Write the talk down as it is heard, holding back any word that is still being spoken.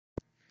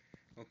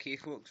Okay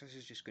folks, this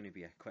is just going to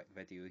be a quick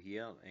video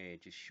here,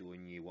 just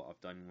showing you what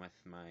I've done with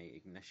my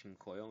ignition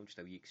coil, just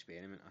a wee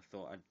experiment I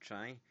thought I'd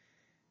try.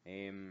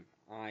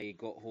 I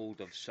got hold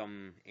of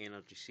some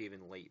energy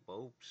saving light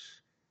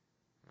bulbs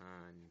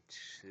and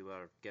they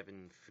were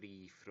given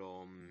free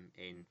from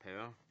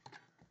N-Power.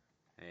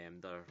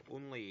 They're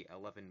only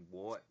 11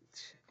 watt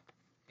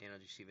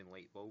energy saving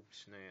light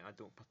bulbs. Now I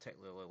don't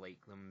particularly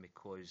like them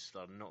because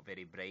they're not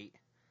very bright.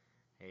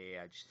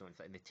 I just don't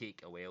think they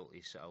take a while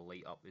to sort of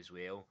light up as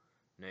well.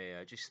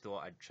 Now I just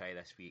thought I'd try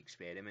this wee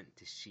experiment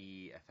to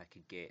see if I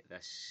could get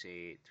this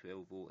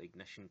 12 volt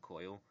ignition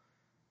coil,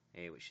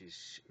 which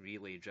is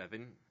relay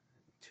driven,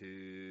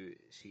 to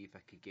see if I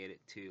could get it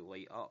to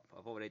light up.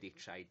 I've already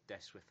tried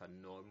this with a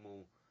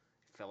normal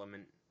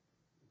filament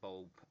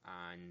bulb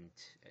and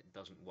it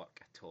doesn't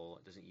work at all,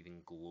 it doesn't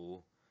even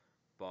glow.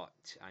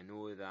 But I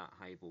know that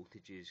high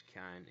voltages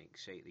can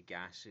excite the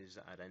gases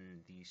that are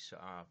in these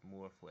sort of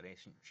more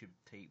fluorescent tube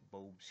type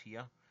bulbs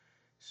here,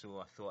 so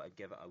I thought I'd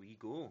give it a wee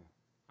go,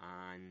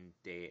 and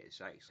it's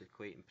actually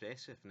quite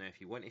impressive. Now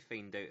if you want to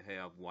find out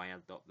how I've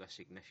wired up this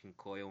ignition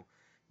coil,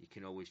 you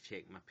can always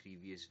check my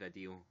previous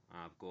video.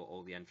 I've got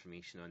all the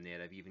information on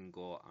there. I've even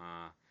got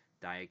a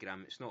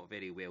diagram. It's not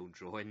very well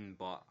drawn,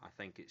 but I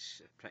think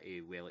it's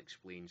pretty well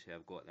explains how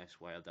I've got this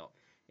wired up.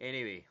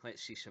 Anyway,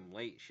 let's see some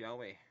light, shall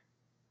we?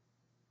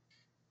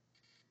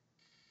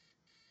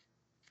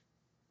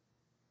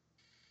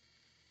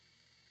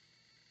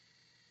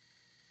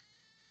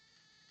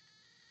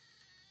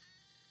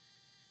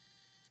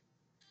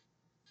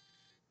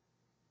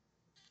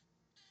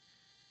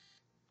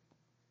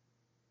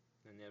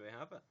 And there we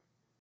have it.